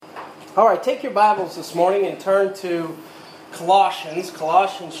All right, take your Bibles this morning and turn to Colossians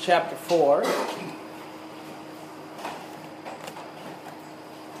chapter 4.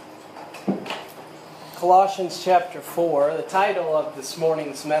 Colossians chapter 4. The title of this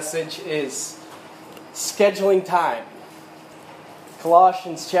morning's message is Scheduling Time.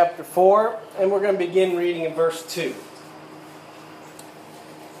 Colossians chapter 4, and we're going to begin reading in verse 2.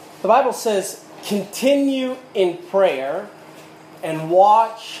 The Bible says, "Continue in prayer and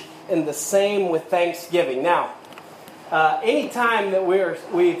watch in the same with thanksgiving." Now, any time that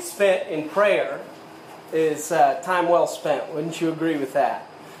we've spent in prayer is time well spent. Wouldn't you agree with that?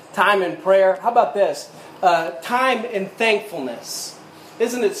 Time in prayer. How about this? Time in thankfulness.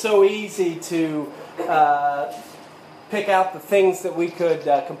 Isn't it so easy to pick out the things that we could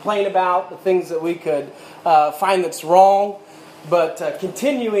complain about, the things that we could find that's wrong? But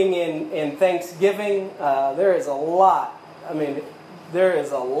continuing in thanksgiving, there is a lot. There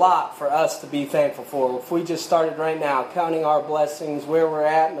is a lot for us to be thankful for. If we just started right now counting our blessings, where we're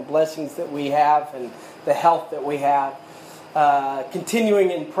at, and the blessings that we have, and the health that we have,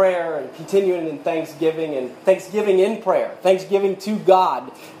 continuing in prayer and continuing in thanksgiving, and thanksgiving in prayer, thanksgiving to God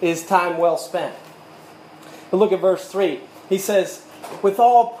is time well spent. But look at verse 3. He says, "With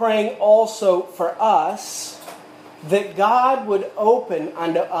all praying also for us, that God would open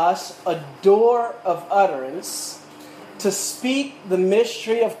unto us a door of utterance, to speak the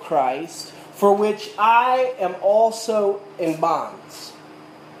mystery of Christ, for which I am also in bonds."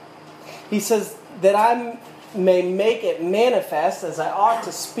 He says that I may make it manifest as I ought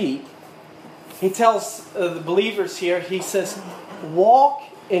to speak. He tells the believers here, he says, walk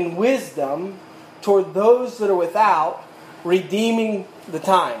in wisdom toward those that are without, redeeming the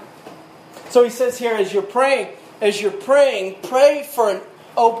time. So he says here, as you're praying, pray for an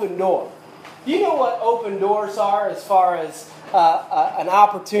open door. Do you know what open doors are as far as an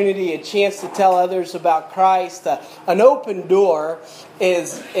opportunity, a chance to tell others about Christ? An open door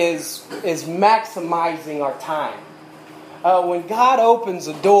is maximizing our time. When God opens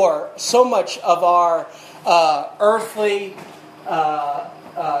a door, so much of our earthly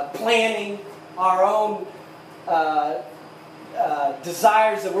planning, our own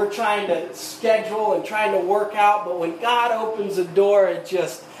desires that we're trying to schedule and trying to work out, but when God opens a door, it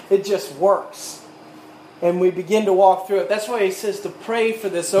just works. And we begin to walk through it. That's why he says to pray for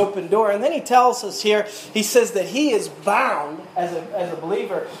this open door. And then he tells us here, he says that he is bound, as a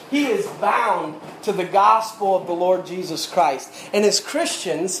believer, he is bound to the gospel of the Lord Jesus Christ. And as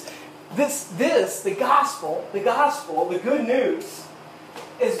Christians, the gospel, the good news,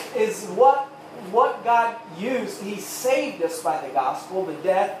 is what God used. He saved us by the gospel, the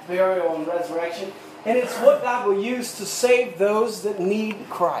death, burial, and resurrection. And it's what God will use to save those that need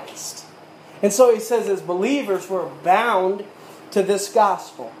Christ. And so he says, as believers, we're bound to this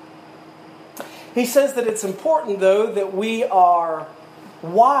gospel. He says that it's important, though, that we are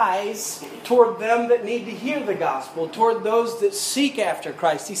wise toward them that need to hear the gospel, toward those that seek after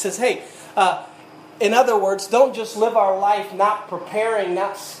Christ. He says, hey, in other words, don't just live our life not preparing,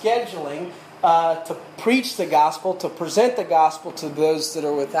 not scheduling to preach the gospel, to present the gospel to those that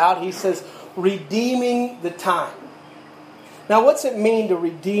are without. He says, redeeming the time. Now, what's it mean to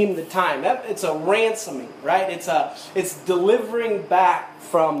redeem the time? It's a ransoming, right? It's delivering back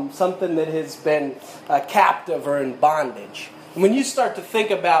from something that has been captive or in bondage. And when you start to think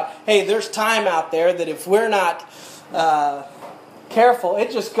about, hey, there's time out there that if we're not careful,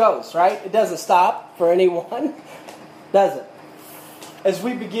 it just goes, right? It doesn't stop for anyone, does it? As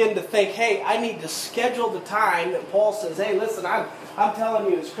we begin to think, hey, I need to schedule the time that Paul says, hey, listen, I'm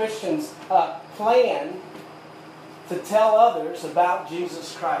telling you as Christians, plan to tell others about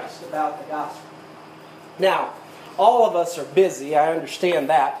Jesus Christ, about the gospel. Now, all of us are busy, I understand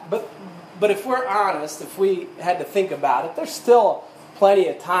that, but if we're honest, if we had to think about it, there's still plenty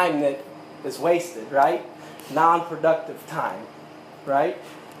of time that is wasted, right? Non-productive time, right?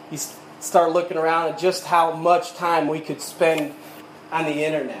 You start looking around at just how much time we could spend on the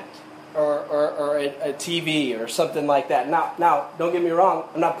internet or a TV or something like that. Now, don't get me wrong,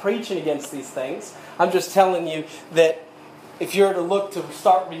 I'm not preaching against these things. I'm just telling you that if you're to look to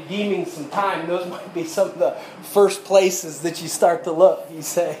start redeeming some time, those might be some of the first places that you start to look. You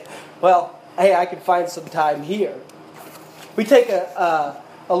say, well, hey, I can find some time here. We take a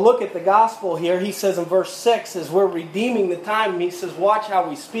look at the gospel here. He says in verse 6, as we're redeeming the time, he says, watch how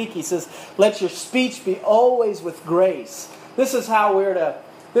we speak. He says, let your speech be always with grace. This is how we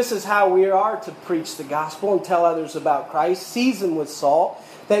are to preach the gospel and tell others about Christ, seasoned with salt,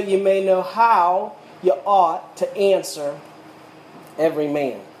 that you may know how you ought to answer every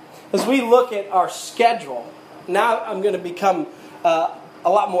man. As we look at our schedule, now I'm going to become a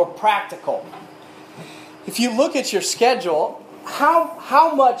lot more practical. If you look at your schedule,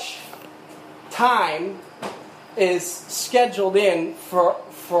 how much time is scheduled in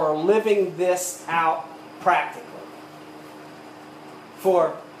for living this out practically?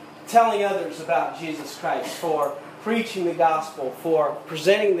 For telling others about Jesus Christ, for preaching the gospel, for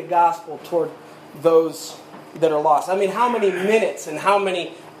presenting the gospel toward those that are lost. I mean, how many minutes and how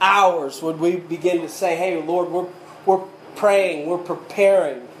many hours would we begin to say, hey, Lord, we're praying, we're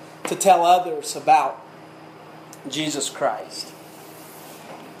preparing to tell others about Jesus Christ?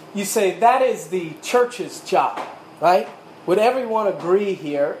 You say, that is the church's job, right? Would everyone agree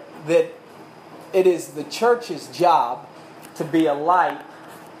here that it is the church's job to be a light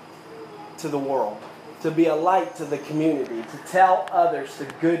to the world, to be a light to the community, to tell others the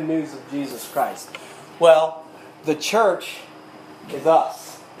good news of Jesus Christ? Well, the church is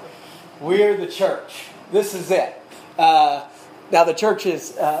us. We're the church. This is it. Now, the church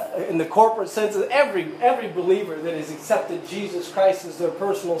is, in the corporate sense, of every believer that has accepted Jesus Christ as their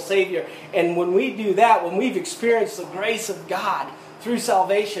personal Savior. And when we do that, when we've experienced the grace of God through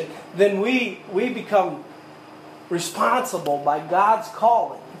salvation, then we become responsible by God's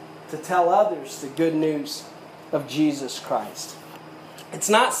calling to tell others the good news of Jesus Christ. It's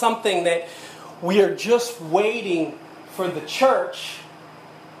not something that we are just waiting for the church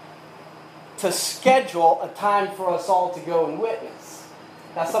to schedule a time for us all to go and witness.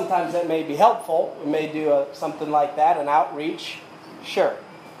 Now, sometimes that may be helpful. We may do something like that, an outreach, sure.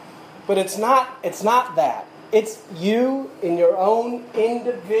 But it's not that. It's you in your own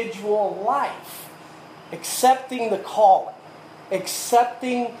individual life, accepting the calling,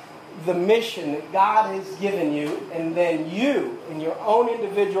 accepting the mission that God has given you, and then you, in your own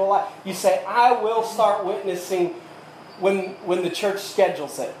individual life, you say, I will start witnessing when the church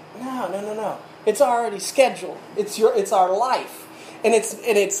schedules it. No. It's already scheduled. It's our life. And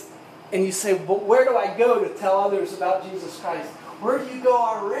you say, but where do I go to tell others about Jesus Christ? Where do you go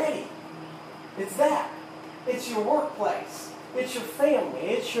already? It's that. It's your workplace. It's your family.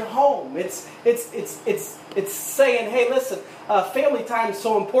 It's your home. It's saying, hey, listen, family time is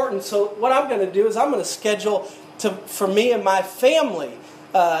so important. So what I'm going to do is I'm going to schedule for me and my family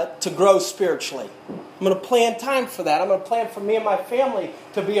to grow spiritually. I'm going to plan time for that. I'm going to plan for me and my family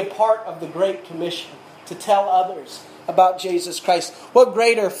to be a part of the Great Commission, to tell others about Jesus Christ. What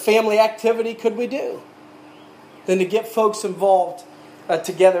greater family activity could we do than to get folks involved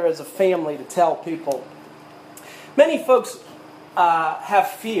together as a family to tell people? Many folks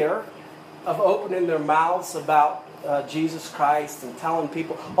have fear of opening their mouths about Jesus Christ and telling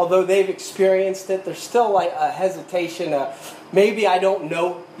people. Although they've experienced it, there's still like a hesitation. Maybe I don't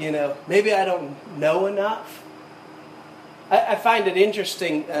know, maybe I don't know enough. I find it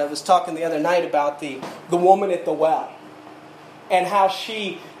interesting. I was talking the other night about the woman at the well and how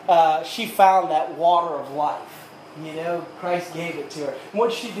she found that water of life. Christ gave it to her. And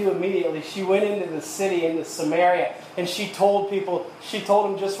what did she do immediately? She went into the city, into Samaria, and she told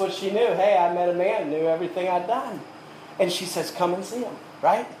them just what she knew. Hey, I met a man who knew everything I'd done. And she says, come and see him,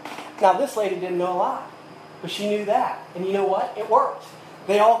 right? Now, this lady didn't know a lot, but she knew that. And you know what? It worked.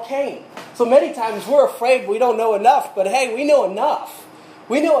 They all came. So many times we're afraid we don't know enough, but hey, we know enough.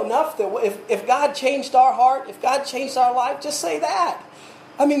 We know enough that if God changed our heart, if God changed our life, just say that.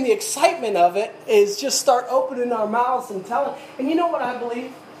 I mean, the excitement of it is just start opening our mouths and telling. And you know what I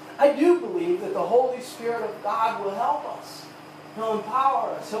believe? I do believe that the Holy Spirit of God will help us. He'll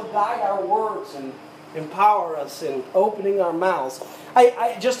empower us. He'll guide our words and empower us in opening our mouths.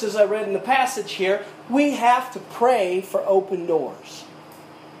 I just as I read in the passage here, we have to pray for open doors.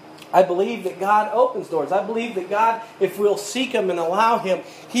 I believe that God opens doors. I believe that God, if we'll seek Him and allow Him,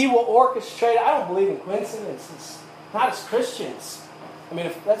 He will orchestrate. I don't believe in coincidences. Not as Christians. I mean,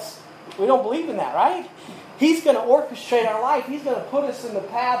 we don't believe in that, right? He's going to orchestrate our life. He's going to put us in the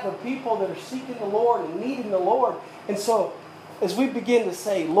path of people that are seeking the Lord and needing the Lord. And so, as we begin to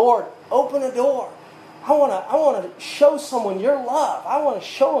say, Lord, open a door. I want to show someone your love. I want to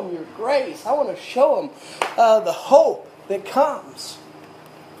show them your grace. I want to show them the hope that comes.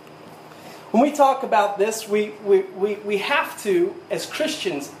 When we talk about this, we have to, as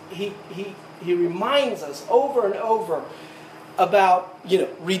Christians, he reminds us over and over about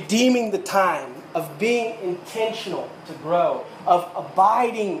redeeming the time, of being intentional to grow, of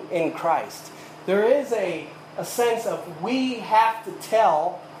abiding in Christ. There is a sense of we have to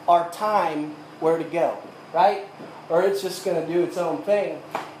tell our time where to go, right? Or it's just going to do its own thing.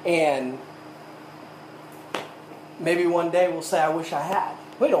 And maybe one day we'll say, I wish I had.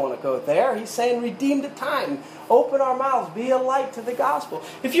 We don't want to go there. He's saying redeem the time. Open our mouths. Be a light to the gospel.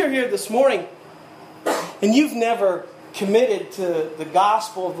 If you're here this morning and you've never committed to the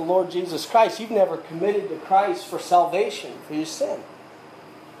gospel of the Lord Jesus Christ, you've never committed to Christ for salvation, for your sin.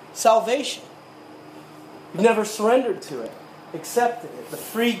 Salvation. You've never surrendered to it, accepted it, the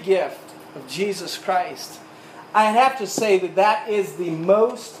free gift of Jesus Christ. I have to say that is the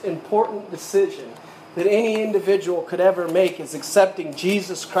most important decision that any individual could ever make, is accepting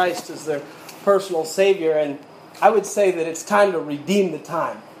Jesus Christ as their personal Savior. And I would say that it's time to redeem the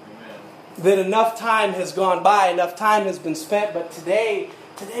time. Amen. That enough time has gone by, enough time has been spent, but today's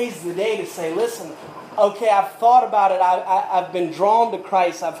the day to say, listen, okay, I've thought about it, I've been drawn to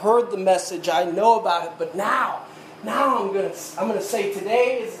Christ, I've heard the message, I know about it, but now I'm going to say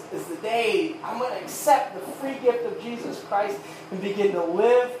today is the day I'm going to accept the free gift of Jesus Christ and begin to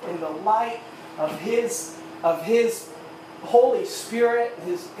live in the light of His Holy Spirit,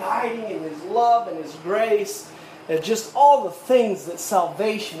 His guiding and His love and His grace, and just all the things that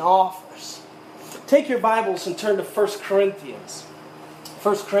salvation offers. Take your Bibles and turn to 1 Corinthians.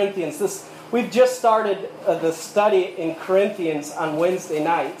 1 Corinthians. We've just started the study in Corinthians on Wednesday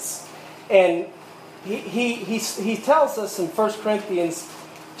nights, and he tells us in 1 Corinthians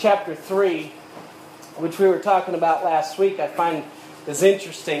chapter 3, which we were talking about last week, I find is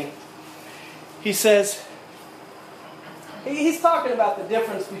interesting. He says, he's talking about the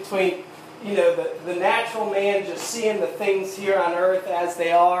difference between, the natural man just seeing the things here on earth as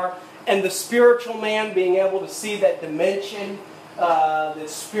they are, and the spiritual man being able to see that dimension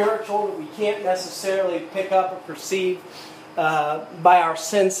that's spiritual that we can't necessarily pick up or perceive by our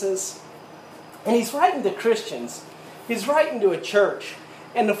senses. And he's writing to Christians. He's writing to a church.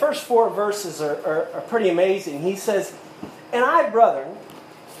 And the first 4 verses are pretty amazing. He says, "And I, brethren,"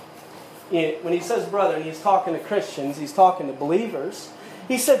 when he says brethren, he's talking to Christians, he's talking to believers.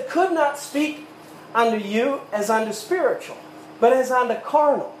 He said, "could not speak unto you as unto spiritual, but as unto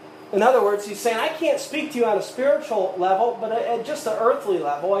carnal." In other words, he's saying, I can't speak to you on a spiritual level, but at just an earthly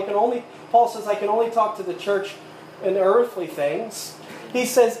level. Paul says, I can only talk to the church in earthly things. He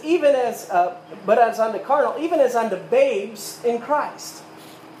says, but as unto carnal, even as unto babes in Christ.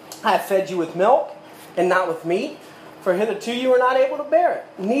 I have fed you with milk and not with meat, for hitherto you were not able to bear it.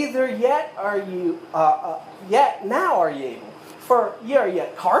 Neither yet are you, yet now are ye able, for ye are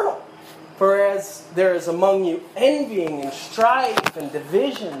yet carnal. For as there is among you envying and strife and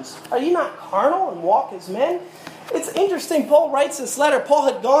divisions, are you not carnal and walk as men? It's interesting, Paul writes this letter.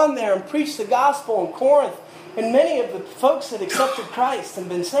 Paul had gone there and preached the gospel in Corinth, and many of the folks had accepted Christ and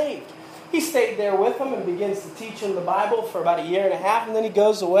been saved. He stayed there with them and begins to teach them the Bible for about 1.5 years, and then he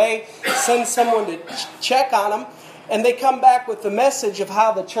goes away, sends someone to check on them, and they come back with the message of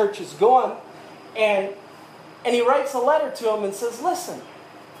how the church is going, and he writes a letter to them and says, listen,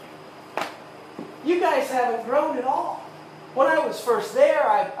 you guys haven't grown at all. When I was first there,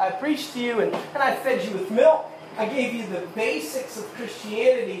 I preached to you and I fed you with milk. I gave you the basics of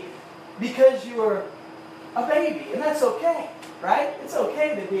Christianity because you were a baby, and that's okay, right? It's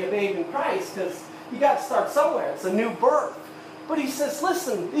okay to be a babe in Christ because you got to start somewhere. It's a new birth. But he says,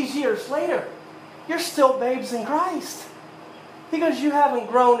 listen, these years later, you're still babes in Christ because you haven't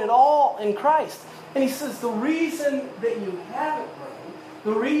grown at all in Christ. And he says the reason that you haven't grown,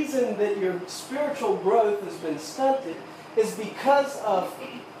 the reason that your spiritual growth has been stunted is because of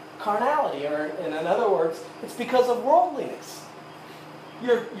carnality, or in other words, it's because of worldliness.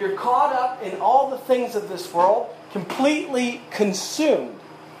 You're caught up in all the things of this world, completely consumed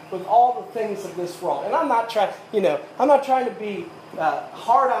with all the things of this world. And I'm not trying to be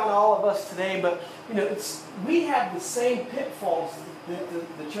hard on all of us today, but we have the same pitfalls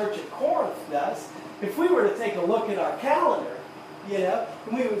that the church at Corinth does. If we were to take a look at our calendar,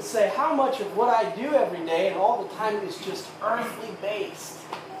 and we would say how much of what I do every day and all the time is just earthly based.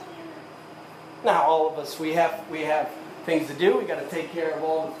 Now, all of us, we have things to do. We got to take care of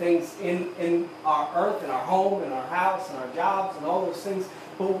all the things in our earth, in our home, in our house, in our jobs, and all those things.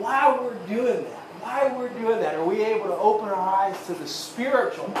 But while we're doing that, are we able to open our eyes to the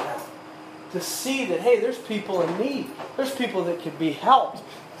spiritual realm, to see that, hey, there's people in need. There's people that could be helped.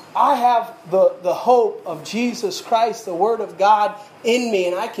 I have the hope of Jesus Christ, the Word of God in me,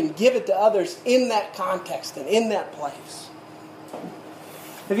 and I can give it to others in that context and in that place.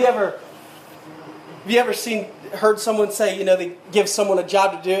 Have you ever heard someone say, they give someone a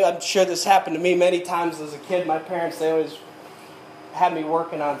job to do? I'm sure this happened to me many times as a kid. My parents, they always had me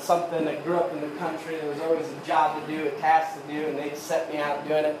working on something. I grew up in the country. There was always a job to do, a task to do, and they'd set me out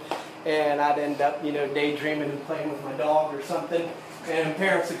doing it. And I'd end up, daydreaming and playing with my dog or something. And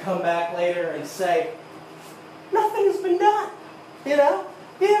parents would come back later and say, nothing has been done. You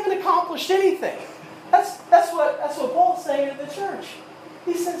haven't accomplished anything. That's what Paul's saying to the church.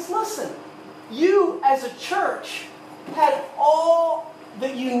 He says, listen, you as a church had all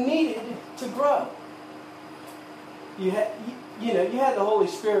that you needed to grow. You had the Holy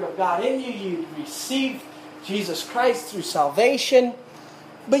Spirit of God in you. You received Jesus Christ through salvation,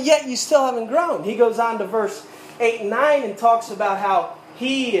 but yet you still haven't grown. He goes on to verse 8 and 9 and talks about how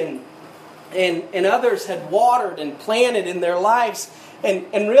he and others had watered and planted in their lives,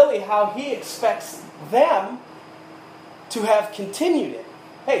 and really how he expects them to have continued it.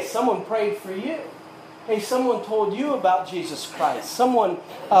 Hey, someone prayed for you. Hey, someone told you about Jesus Christ. Someone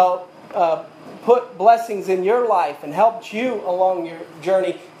put blessings in your life and helped you along your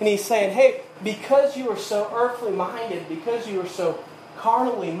journey. And he's saying, hey, because you were so earthly minded, because you were so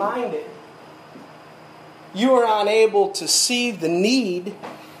carnally minded, you are unable to see the need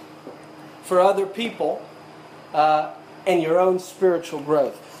for other people and your own spiritual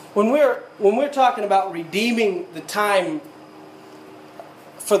growth. When we're talking about redeeming the time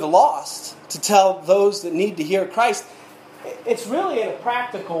for the lost, to tell those that need to hear Christ, it's really in a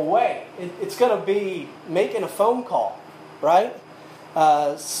practical way. It's going to be making a phone call, right?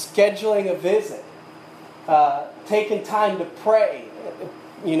 Scheduling a visit, taking time to pray.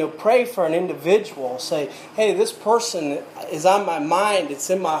 Pray for an individual. Say, hey, this person is on my mind. It's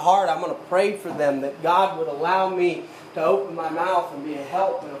in my heart. I'm going to pray for them, that God would allow me to open my mouth and be a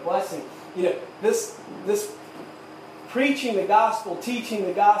help and a blessing. This preaching the gospel, teaching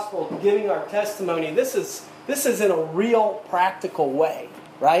the gospel, giving our testimony, this is in a real practical way,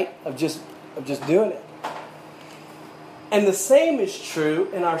 right? Of just doing it. And the same is true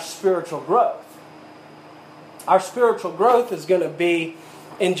in our spiritual growth. Our spiritual growth is going to be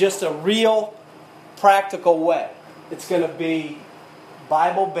in just a real practical way. It's going to be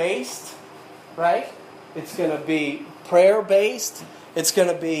Bible-based, right? It's going to be prayer-based. It's going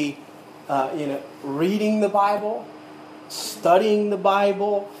to be reading the Bible, studying the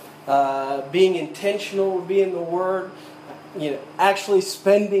Bible, being intentional with being the Word, actually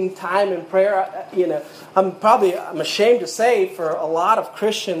spending time in prayer. I'm ashamed to say, for a lot of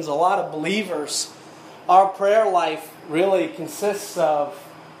Christians, a lot of believers, our prayer life really consists of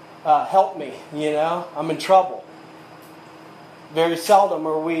help me, I'm in trouble. Very seldom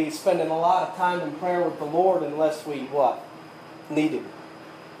are we spending a lot of time in prayer with the Lord unless we need Him.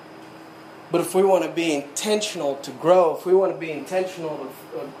 But if we want to be intentional to grow, if we want to be intentional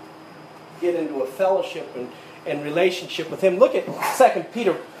to get into a fellowship and relationship with Him, look at 2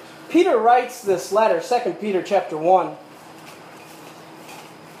 Peter. Peter writes this letter, 2 Peter chapter 1.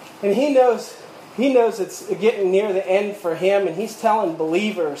 And he knows it's getting near the end for him, and he's telling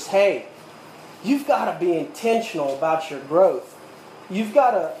believers, hey, you've got to be intentional about your growth. You've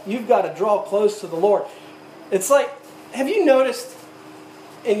got to draw close to the Lord. It's like, have you noticed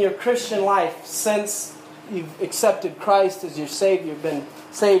in your Christian life, since you've accepted Christ as your Savior, you've been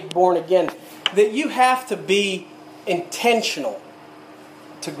saved, born again, that you have to be intentional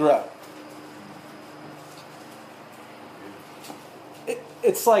to grow?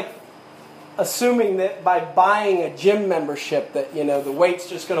 It's like assuming that by buying a gym membership that, the weight's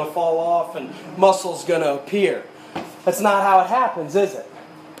just going to fall off and muscle's going to appear. That's not how it happens, is it?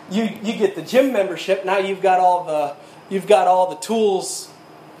 You get the gym membership, now you've got all the tools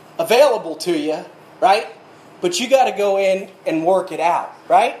available to you, right? But you got to go in and work it out,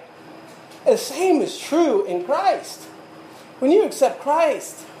 right? And the same is true in Christ. When you accept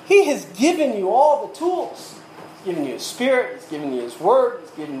Christ, He has given you all the tools. He's given you His Spirit, He's given you His Word,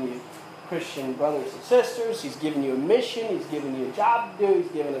 He's given you Christian brothers and sisters, He's given you a mission, He's given you a job to do,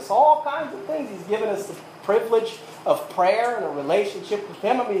 He's given us all kinds of things. He's given us the privilege of prayer and a relationship with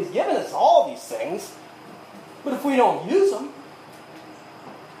Him. He's given us all these things. But if we don't use them,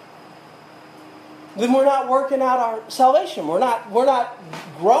 then we're not working out our salvation. We're not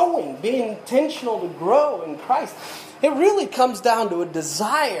growing, being intentional to grow in Christ. It really comes down to a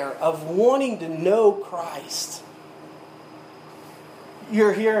desire of wanting to know Christ.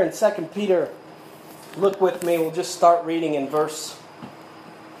 You're here in 2 Peter. Look with me. We'll just start reading in verse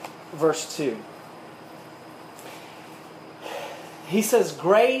 2. He says,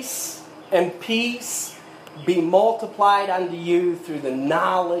 grace and peace be multiplied unto you through the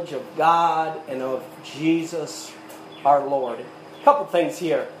knowledge of God and of Jesus our Lord. A couple things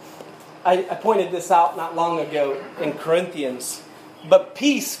here. I pointed this out not long ago in Corinthians. But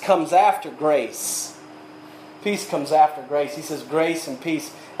peace comes after grace. Peace comes after grace. He says grace and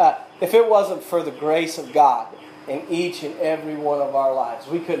peace. If it wasn't for the grace of God in each and every one of our lives,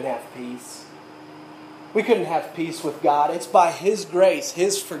 we couldn't have peace. We couldn't have peace with God. It's by His grace,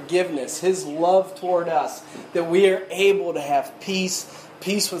 His forgiveness, His love toward us that we are able to have peace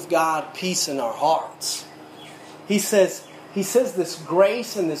with God, peace in our hearts. He says this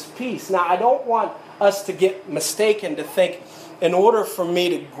grace and this peace. Now, I don't want us to get mistaken, to think in order for me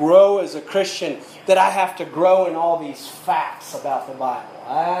to grow as a Christian that I have to grow in all these facts about the Bible.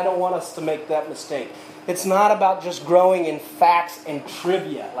 I don't want us to make that mistake. It's not about just growing in facts and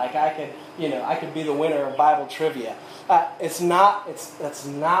trivia. Like I could be the winner of Bible trivia. That's not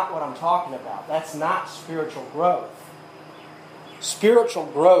what I'm talking about. That's not spiritual growth. Spiritual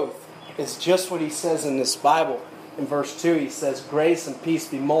growth is just what he says in this Bible. In verse 2, he says, grace and peace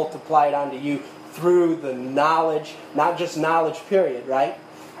be multiplied unto you through the knowledge, not just knowledge period, right?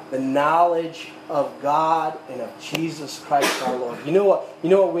 The knowledge of God and of Jesus Christ our Lord. You know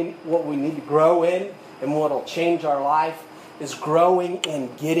what we need to grow in, and what will change our life is growing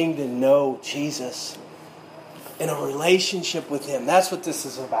in getting to know Jesus. In a relationship with Him. That's what this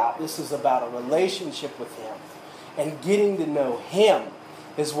is about. This is about a relationship with Him. And getting to know Him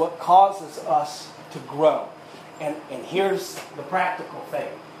is what causes us to grow. And here's the practical thing.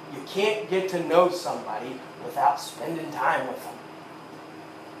 You can't get to know somebody without spending time with them.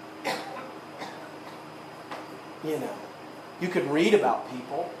 You could read about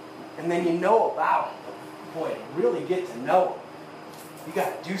people, and then you know about them. But boy, to really get to know them, you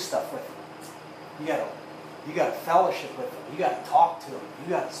got to do stuff with them. You got to fellowship with them. You got to talk to them. You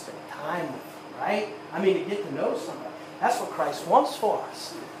got to spend time with them, right? To get to know somebody. That's what Christ wants for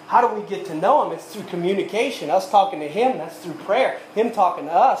us. How do we get to know Him? It's through communication. Us talking to Him, that's through prayer. Him talking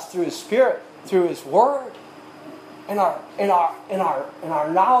to us through His Spirit, through His Word. And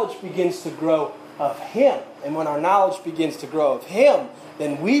our knowledge begins to grow of Him. And when our knowledge begins to grow of Him,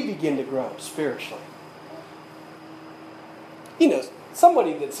 then we begin to grow spiritually.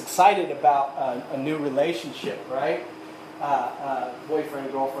 Somebody that's excited about a new relationship, right?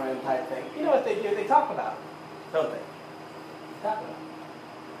 Boyfriend, girlfriend type thing. You know what they do? They talk about it, don't they? Talk about it.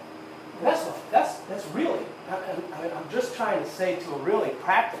 That's really, I'm just trying to say to a really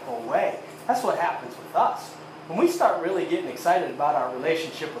practical way, that's what happens with us. When we start really getting excited about our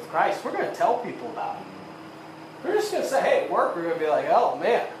relationship with Christ, we're going to tell people about it. We're just going to say, hey, at work, we're going to be like, oh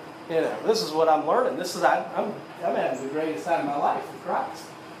man, this is what I'm learning. I'm having the greatest time of my life with Christ.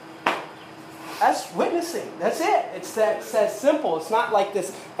 That's witnessing. That's it. It's that simple. It's not like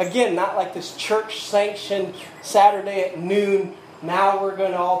this, again, not like this church-sanctioned Saturday at noon. Now we're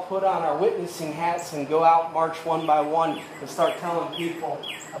going to all put on our witnessing hats and go out, march one by one, and start telling people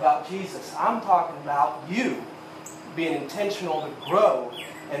about Jesus. I'm talking about you being intentional to grow,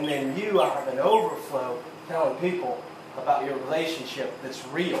 and then you, out of an overflow, telling people about your relationship that's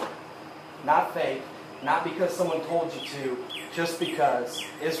real, not fake, not because someone told you to, just because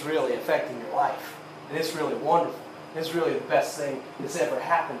it's really affecting your life. And it's really wonderful. It's really the best thing that's ever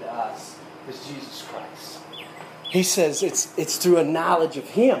happened to us is Jesus Christ. He says it's through a knowledge of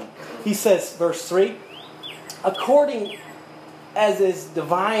Him. He says, verse 3, according as His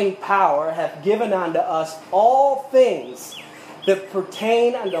divine power hath given unto us all things that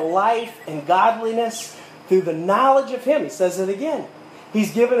pertain unto life and godliness through the knowledge of Him. He says it again.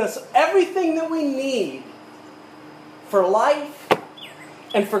 He's given us everything that we need for life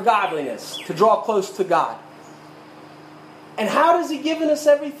and for godliness, to draw close to God. And how does He give us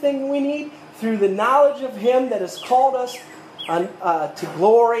everything we need? Through the knowledge of Him that has called us to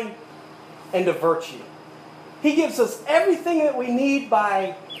glory and to virtue. He gives us everything that we need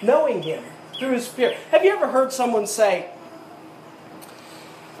by knowing Him through His Spirit. Have you ever heard someone say,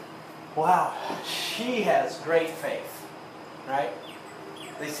 wow, she has great faith, right?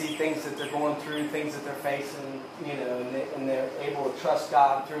 They see things that they're going through, things that they're facing, and they're able to trust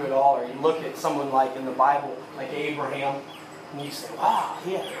God through it all. Or you look at someone like in the Bible, like Abraham, and you say, wow,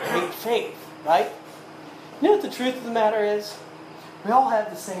 he had great faith, right? You know what the truth of the matter is? We all have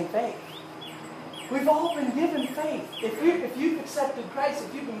the same faith. We've all been given faith. If you've accepted Christ,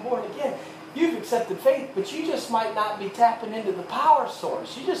 if you've been born again, you've accepted faith, but you just might not be tapping into the power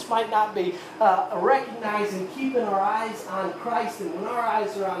source. You just might not be recognizing, keeping our eyes on Christ. And when our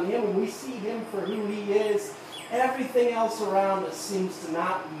eyes are on Him and we see Him for who He is, everything else around us seems to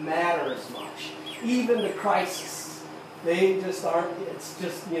not matter as much. Even the crisis. They just aren't, it's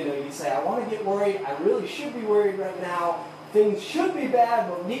just, you say, I want to get worried. I really should be worried right now. Things should be bad,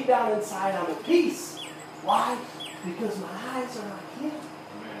 but deep down inside I'm at peace. Why? Because my eyes are on Him.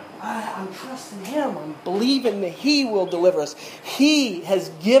 I'm trusting Him. I'm believing that He will deliver us. He has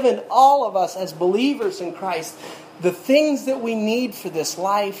given all of us as believers in Christ the things that we need for this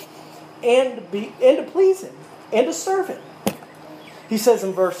life and to please Him and to serve Him. He says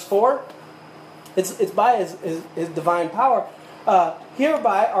in verse 4, it's by His divine power,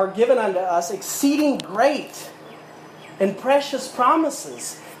 hereby are given unto us exceeding great and precious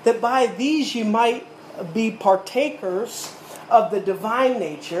promises, that by these you might be partakers of the divine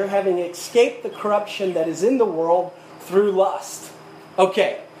nature, having escaped the corruption that is in the world through lust.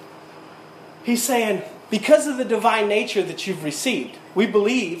 Okay. He's saying, because of the divine nature that you've received, we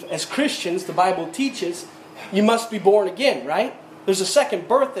believe, as Christians, the Bible teaches, you must be born again, right? There's a second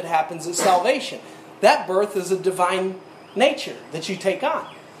birth that happens in salvation. That birth is a divine nature that you take on.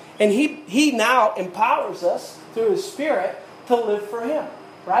 And He now empowers us through His Spirit to live for Him,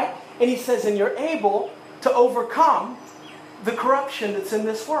 right? And He says, and you're able to overcome the corruption that's in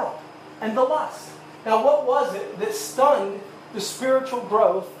this world and the lust. Now, what was it that stunned the spiritual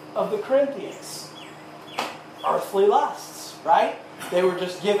growth of the Corinthians? Earthly lusts, right? They were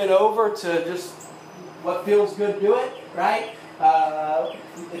just given over to just what feels good, do it, right?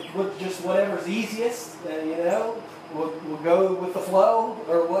 Just whatever's easiest, we'll go with the flow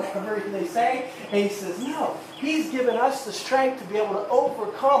or whatever they say. And He says, no, He's given us the strength to be able to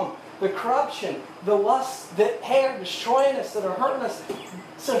overcome the corruption, the lusts that are destroying us, that are hurting us.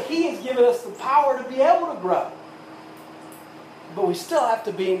 So He has given us the power to be able to grow. But we still have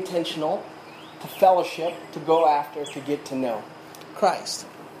to be intentional, to fellowship, to go after, to get to know Christ.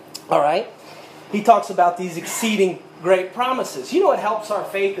 All right? He talks about these exceeding great promises. You know what helps our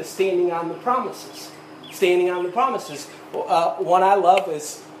faith is standing on the promises. Standing on the promises. One I love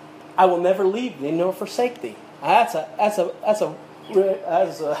is, I will never leave thee nor forsake thee. That's a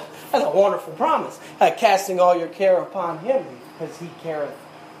wonderful promise. Casting all your care upon Him, because He careth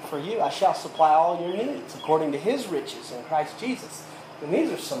for you. I shall supply all your needs according to His riches in Christ Jesus. And these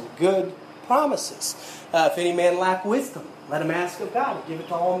are some good promises. If any man lack wisdom, let him ask of God, and give it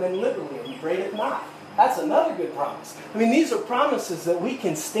to all men liberally, and He upbraideth not. That's another good promise. I mean, these are promises that we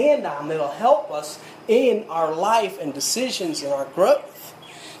can stand on that'll help us in our life and decisions and our growth.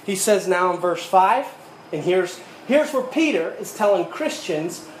 He says now in verse 5, and here's where Peter is telling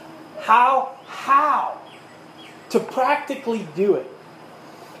Christians how to practically do it.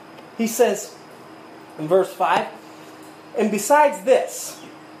 He says in verse 5, and besides this,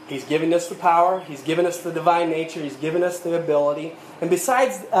 He's given us the power, He's given us the divine nature, He's given us the ability, and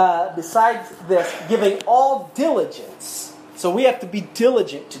besides this, giving all diligence, so we have to be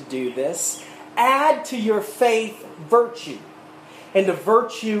diligent to do this, add to your faith virtue, and to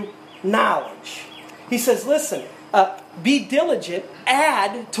virtue knowledge. He says, listen, be diligent,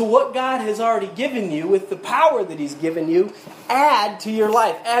 add to what God has already given you with the power that He's given you, add to your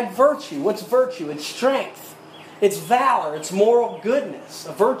life, add virtue. What's virtue? It's strength. It's valor. It's moral goodness.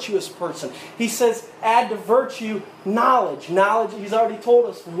 A virtuous person. He says, add to virtue knowledge. Knowledge, He's already told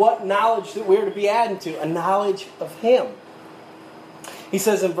us what knowledge that we're to be adding to. A knowledge of Him. He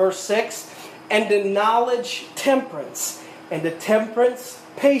says in verse 6, and to knowledge temperance. And to temperance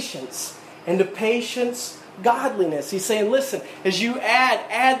patience. And to patience godliness. He's saying, listen, as you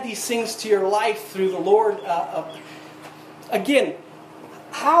add these things to your life through the Lord. Again,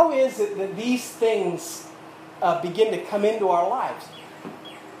 how is it that these things begin to come into our lives?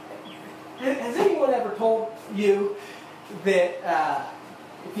 Has anyone ever told you that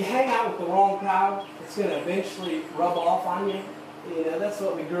if you hang out with the wrong crowd, it's going to eventually rub off on you? You know, that's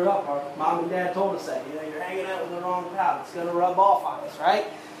what we grew up. Our mom and dad told us that. You know, you're hanging out with the wrong crowd. It's going to rub off on us, right?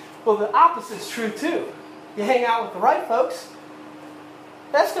 Well, the opposite's true too. You hang out with the right folks,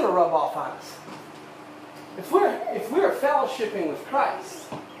 that's going to rub off on us. If we're fellowshipping with Christ,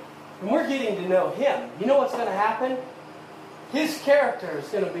 and we're getting to know Him, you know what's going to happen? His character is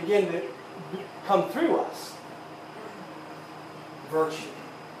going to begin to come through us. Virtue,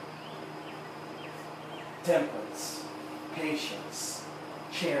 temperance, patience,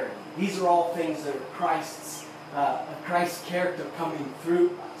 charity. These are all things that are Christ's character coming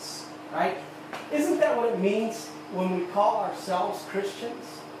through us, right? Isn't that what it means when we call ourselves Christians?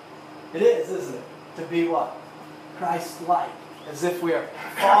 It is, isn't it? To be what? Christ-like. As if we are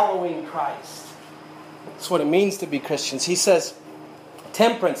following Christ. That's what it means to be Christians. He says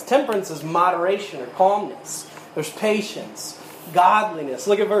temperance. Temperance is moderation or calmness. There's patience, godliness.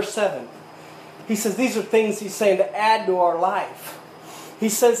 Look at verse 7. He says these are things He's saying to add to our life. He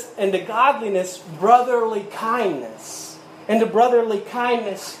says, and to godliness, brotherly kindness. And to brotherly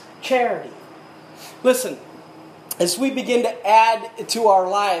kindness, charity. Listen, as we begin to add to our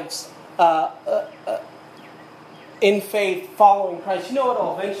lives in faith, following Christ, you know what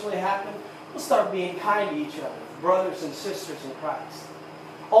will eventually happen? We'll start being kind to each other, brothers and sisters in Christ.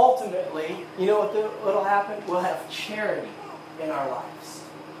 Ultimately, you know what will happen? We'll have charity in our lives.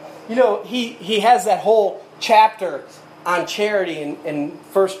 You know, he has that whole chapter on charity in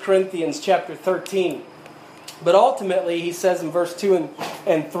 1 Corinthians chapter 13. But ultimately, he says in verse 2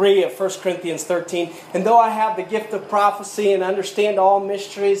 and 3 of 1 Corinthians 13, and though I have the gift of prophecy and understand all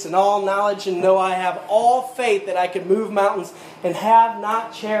mysteries and all knowledge, and though I have all faith that I could move mountains and have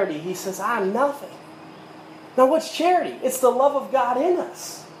not charity, he says, I'm nothing. Now what's charity? It's the love of God in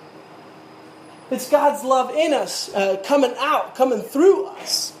us. It's God's love in us, coming out, coming through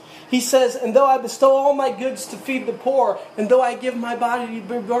us. He says, and though I bestow all my goods to feed the poor, and though I give my body to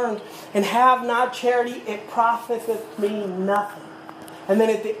be burned, and have not charity, it profiteth me nothing. And then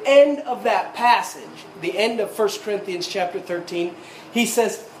at the end of that passage, the end of 1 Corinthians chapter 13, he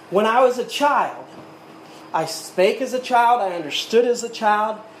says, when I was a child, I spake as a child, I understood as a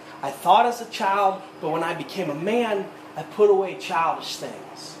child, I thought as a child, but when I became a man, I put away childish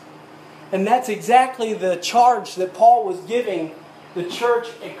things. And that's exactly the charge that Paul was giving the church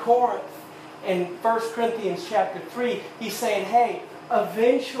at Corinth in 1 Corinthians chapter 3. He's saying, hey,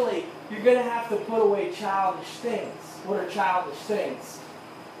 eventually you're going to have to put away childish things. What are childish things?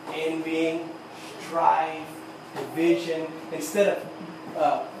 Envying, strife, division. Instead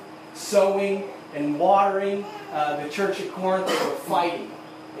of sowing and watering, the church at Corinth, they were fighting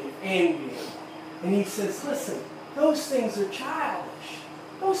and envying. And he says, listen, those things are childish.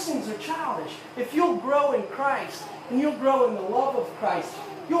 Those things are childish. If you'll grow in Christ, and you'll grow in the love of Christ,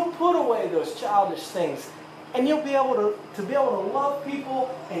 you'll put away those childish things. And you'll be able to love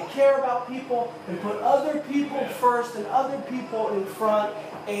people and care about people and put other people first and other people in front.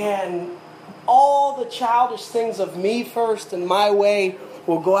 And all the childish things of me first and my way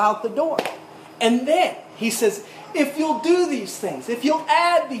will go out the door. And then, he says, if you'll do these things, if you'll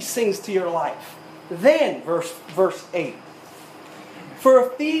add these things to your life, then, verse 8, for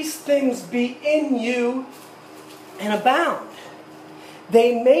if these things be in you and abound,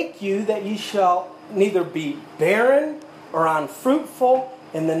 they make you that ye shall neither be barren or unfruitful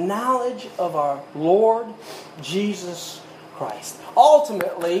in the knowledge of our Lord Jesus Christ.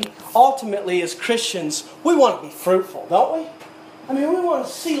 Ultimately, as Christians, we want to be fruitful, don't we? I mean, we want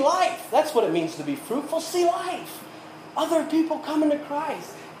to see life. That's what it means to be fruitful. See life. Other people coming to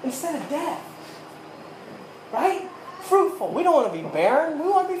Christ instead of death. Right? Fruitful. We don't want to be barren. We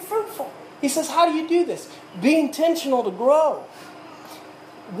want to be fruitful. He says, how do you do this? Be intentional to grow.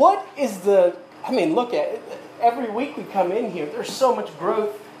 Look at it. Every week we come in here, there's so much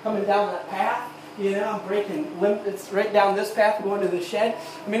growth coming down that path. You know, I'm breaking limbs. It's right down this path going to the shed.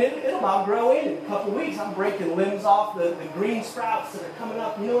 I mean, it'll all grow in a couple of weeks. I'm breaking limbs off the green sprouts that are coming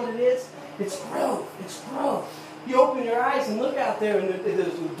up. You know what it is? It's growth. It's growth. You open your eyes and look out there, and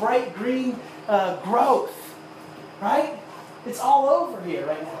there's bright green growth. Right? It's all over here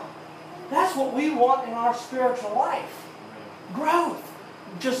right now. That's what we want in our spiritual life. Growth.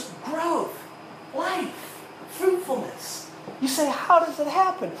 Just growth. Life. Fruitfulness. You say, how does it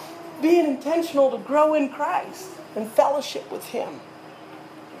happen? Being intentional to grow in Christ and fellowship with Him.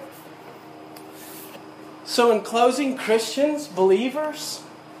 So in closing, Christians, believers,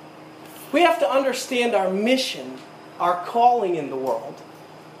 we have to understand our mission, our calling in the world.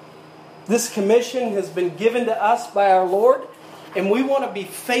 This commission has been given to us by our Lord, and we want to be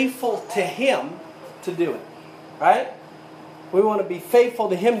faithful to Him to do it. Right? We want to be faithful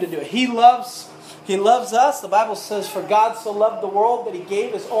to Him to do it. He loves us. The Bible says, for God so loved the world that He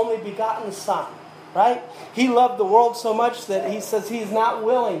gave His only begotten Son. Right? He loved the world so much that He says He is not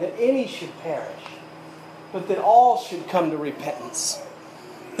willing that any should perish, but that all should come to repentance.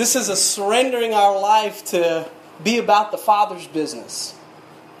 This is a surrendering our life to be about the Father's business.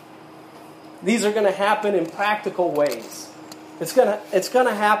 These are going to happen in practical ways. It's going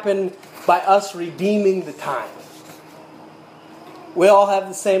to happen by us redeeming the time. We all have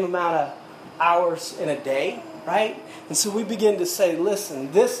the same amount of hours in a day, right? And so we begin to say,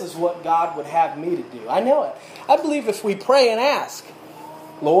 listen, this is what God would have me to do. I know it. I believe if we pray and ask,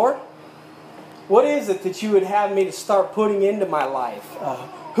 Lord, what is it that you would have me to start putting into my life?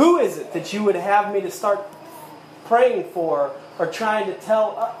 Who is it that you would have me to start praying for or trying to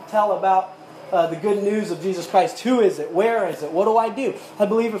tell about the good news of Jesus Christ? Who is it? Where is it? What do I do? I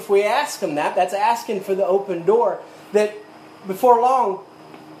believe if we ask Him that's asking for the open door, that before long,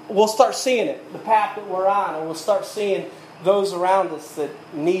 we'll start seeing it, the path that we're on, and we'll start seeing those around us that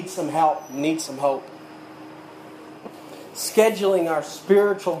need some help, need some hope. Scheduling our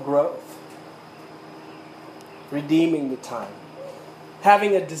spiritual growth. Redeeming the time.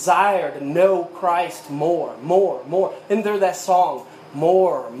 Having a desire to know Christ more. Isn't there that song,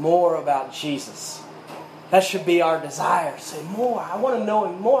 more about Jesus? That should be our desire. Say, more. I want to know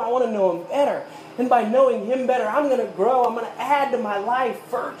Him more. I want to know Him better. And by knowing Him better, I'm going to grow. I'm going to add to my life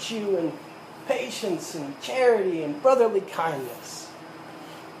virtue and patience and charity and brotherly kindness.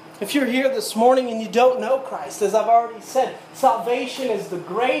 If you're here this morning and you don't know Christ, as I've already said, salvation is the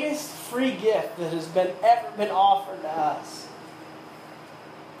greatest free gift that has ever been offered to us.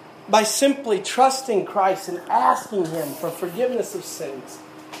 By simply trusting Christ and asking Him for forgiveness of sins,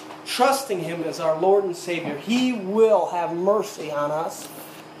 trusting Him as our Lord and Savior, He will have mercy on us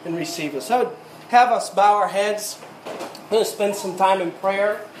and receive us. I would have us bow our heads. I'm going to spend some time in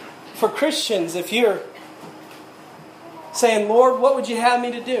prayer. For Christians, if you're saying, Lord, what would you have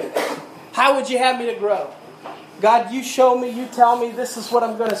me to do? How would you have me to grow? God, you show me, you tell me, this is what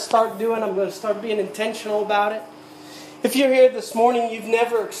I'm going to start doing. I'm going to start being intentional about it. If you're here this morning, you've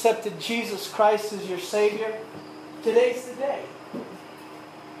never accepted Jesus Christ as your Savior, today's the day.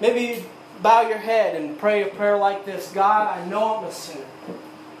 Maybe you bow your head and pray a prayer like this. God, I know I'm a sinner.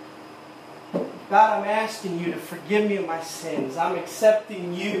 God, I'm asking you to forgive me of my sins. I'm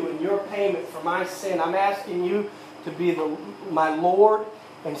accepting you and your payment for my sin. I'm asking you to be my Lord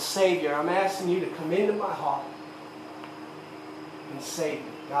and Savior. I'm asking you to come into my heart and save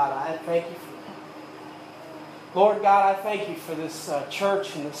me. God, I thank you for that. Lord God, I thank you for this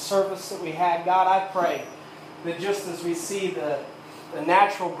church and this service that we had. God, I pray that just as we see the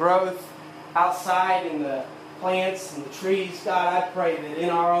natural growth outside in the plants and the trees, God, I pray that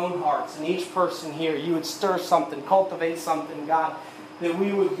in our own hearts and each person here, you would stir something, cultivate something, God, that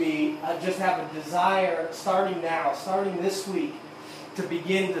we would be just have a desire starting now, starting this week, to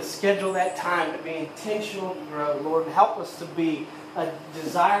begin to schedule that time to be intentional to grow. Lord, help us to be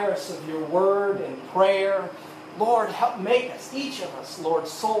desirous of your word and prayer. Lord, help make us, each of us, Lord,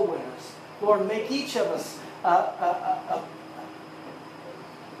 soul winners. Lord, make each of us a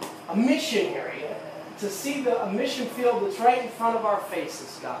missionary, to see a mission field that's right in front of our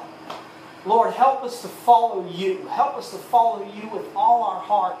faces, God. Lord, help us to follow you. Help us to follow you with all our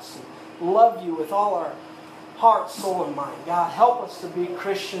hearts and love you with all our heart, soul, and mind. God, help us to be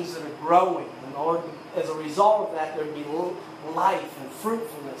Christians that are growing. And Lord, as a result of that, there would be life and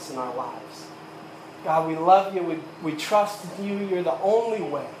fruitfulness in our lives. God, we love you. We trust in you. You're the only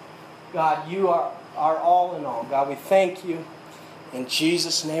way. God, you are our all in all. God, we thank you. In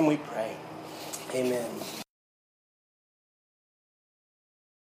Jesus' name we pray. Amen.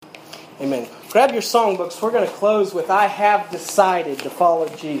 Amen. Grab your songbooks. We're going to close with I Have Decided to Follow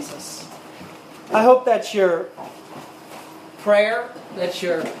Jesus. I hope that's your prayer, that's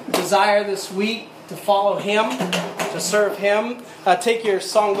your desire this week to follow Him, to serve Him. Take your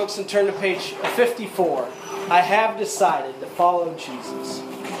songbooks and turn to page 54. I have decided to follow Jesus.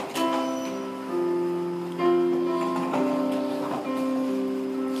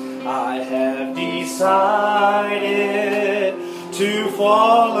 I have decided to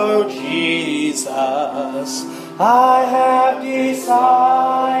follow Jesus. I have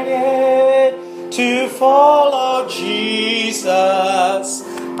decided to follow Jesus.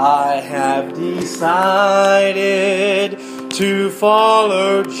 I have decided to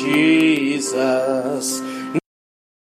follow Jesus.